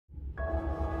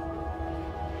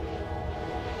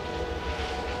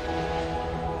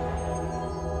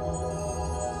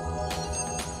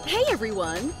Hey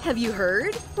everyone! Have you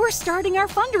heard? We're starting our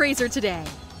fundraiser today.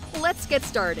 Let's get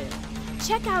started.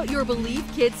 Check out your Believe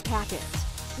Kids packet.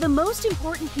 The most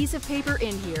important piece of paper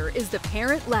in here is the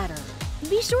parent letter.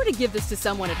 Be sure to give this to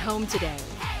someone at home today.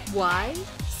 Why?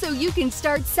 So you can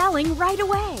start selling right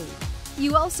away.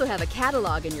 You also have a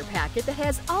catalog in your packet that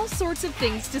has all sorts of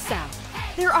things to sell.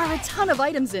 There are a ton of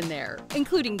items in there,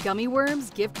 including gummy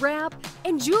worms, gift wrap,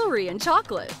 and jewelry and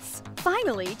chocolates.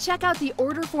 Finally, check out the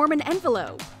order form and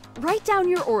envelope. Write down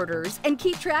your orders and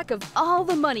keep track of all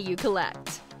the money you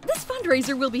collect. This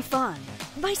fundraiser will be fun.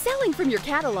 By selling from your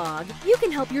catalog, you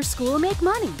can help your school make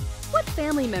money. What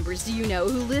family members do you know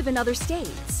who live in other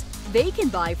states? They can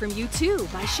buy from you too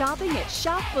by shopping at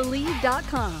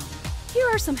shopbelieve.com. Here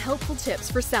are some helpful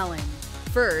tips for selling.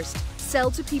 First,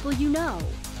 sell to people you know.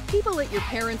 People at your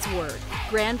parents' work,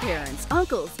 grandparents,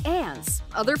 uncles, aunts,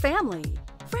 other family.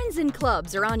 Friends in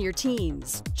clubs or on your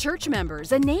teams, church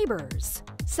members and neighbors.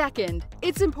 Second,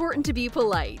 it's important to be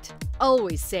polite.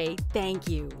 Always say thank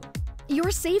you.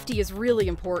 Your safety is really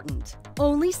important.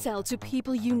 Only sell to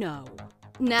people you know.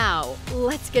 Now,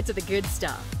 let's get to the good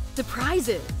stuff, the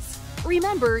prizes.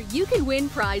 Remember, you can win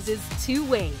prizes two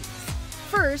ways.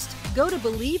 First, go to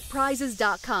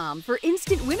BelievePrizes.com for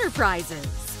instant winner prizes.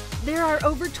 There are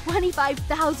over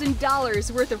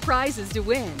 $25,000 worth of prizes to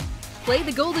win. Play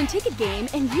the golden ticket game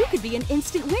and you could be an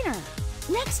instant winner.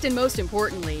 Next and most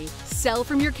importantly, sell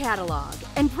from your catalog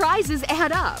and prizes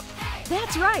add up.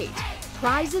 That's right,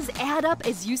 prizes add up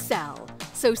as you sell.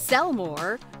 So sell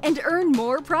more and earn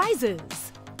more prizes.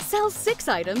 Sell 6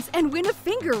 items and win a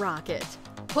finger rocket.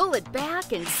 Pull it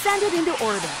back and send it into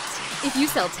orbit. If you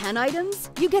sell 10 items,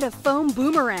 you get a foam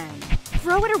boomerang.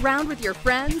 Throw it around with your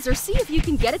friends or see if you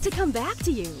can get it to come back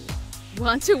to you.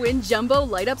 Want to win jumbo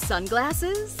light-up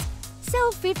sunglasses?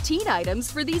 Sell 15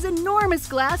 items for these enormous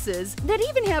glasses that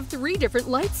even have 3 different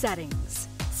light settings.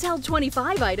 Sell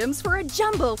 25 items for a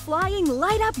jumbo flying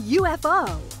light-up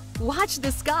UFO. Watch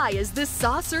the sky as this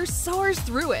saucer soars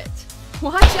through it.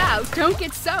 Watch out, don't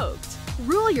get soaked.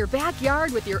 Rule your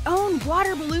backyard with your own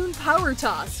water balloon power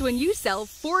toss when you sell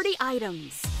 40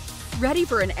 items. Ready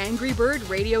for an Angry Bird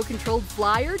radio-controlled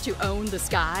flyer to own the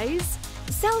skies?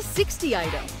 Sell 60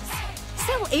 items.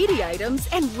 Sell 80 items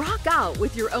and rock out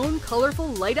with your own colorful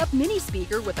light-up mini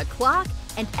speaker with a clock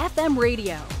and FM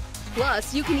radio.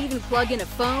 Plus, you can even plug in a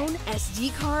phone,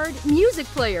 SD card, music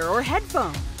player, or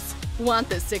headphones. Want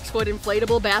the 6-foot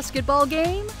inflatable basketball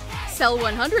game? Sell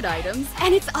 100 items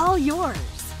and it's all yours.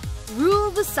 Rule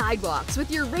the sidewalks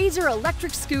with your Razor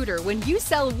electric scooter when you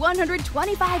sell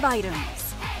 125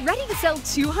 items. Ready to sell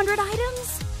 200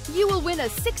 items? You will win a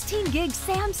 16-gig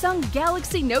Samsung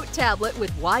Galaxy Note tablet with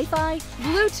Wi-Fi,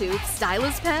 Bluetooth,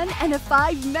 stylus pen, and a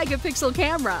 5-megapixel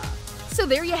camera. So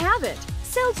there you have it.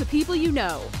 Sell to people you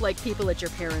know, like people at your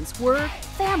parents' work,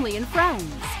 family, and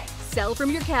friends. Sell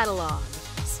from your catalog.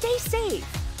 Stay safe.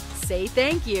 Say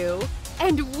thank you.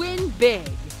 And win big.